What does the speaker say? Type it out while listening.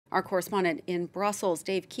Our correspondent in Brussels,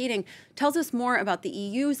 Dave Keating, tells us more about the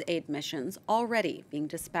EU's aid missions already being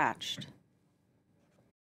dispatched.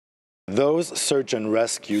 Those search and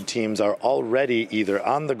rescue teams are already either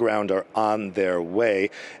on the ground or on their way,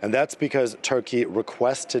 and that's because Turkey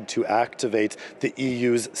requested to activate the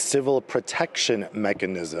EU's civil protection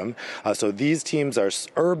mechanism. So these teams are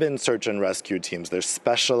urban search and rescue teams. They're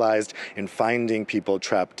specialized in finding people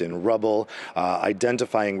trapped in rubble,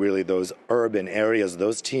 identifying really those urban areas.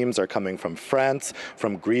 Those teams are coming from France,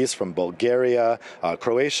 from Greece, from Bulgaria,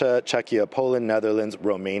 Croatia, Czechia, Poland, Netherlands,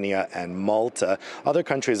 Romania, and Malta. Other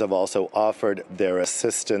countries have also offered their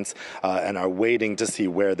assistance and are waiting to see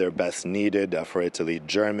where they're best needed. For Italy,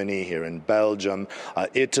 Germany, here in Belgium.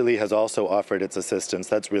 Italy has also offered its assistance.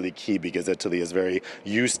 That's really key because Italy is very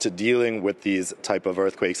used to dealing with these type of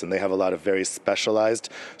earthquakes, and they have a lot of very specialized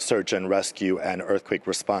search and rescue and earthquake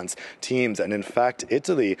response teams. And in fact,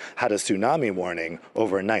 Italy had a tsunami warning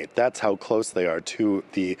overnight. That's how close they are to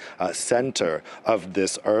the center of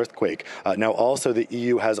this earthquake. Now, also, the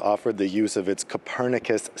EU has offered the use of its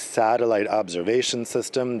Copernicus satellite observation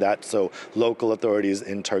system, so local authorities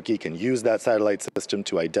in Turkey can use that satellite system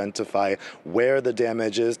to identify where the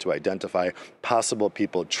damage is, to identify possible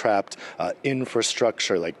people trapped,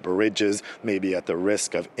 infrastructure like bridges maybe at the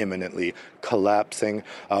risk of imminently collapsing.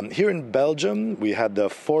 Here in Belgium, we had the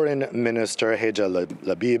foreign minister, Heja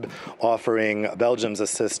Labib, offering Belgium's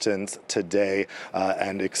assistance today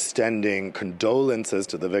and extending condolences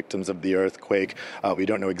to the victims of the earthquake. We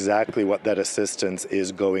don't know exactly what that assistance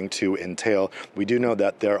is going to entail. We do know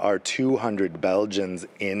that there are 200 Belgians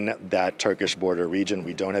in that Turkish border region.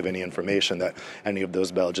 We don't have any information that any of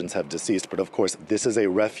those Belgians have deceased. But of course, this is a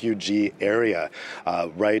refugee area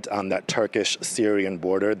right on that Turkish-Syrian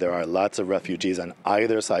border. There are lots of refugees on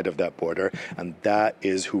either side of that border, and that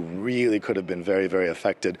is who really could have been very, very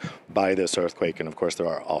affected by this earthquake. And of course, there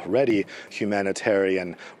are already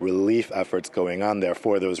humanitarian relief efforts going on there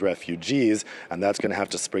for those refugees, and that's going to have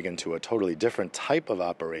to spring into a totally different type of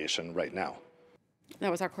operation right now. That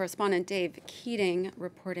was our correspondent, Dave Keating,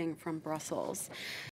 reporting from Brussels.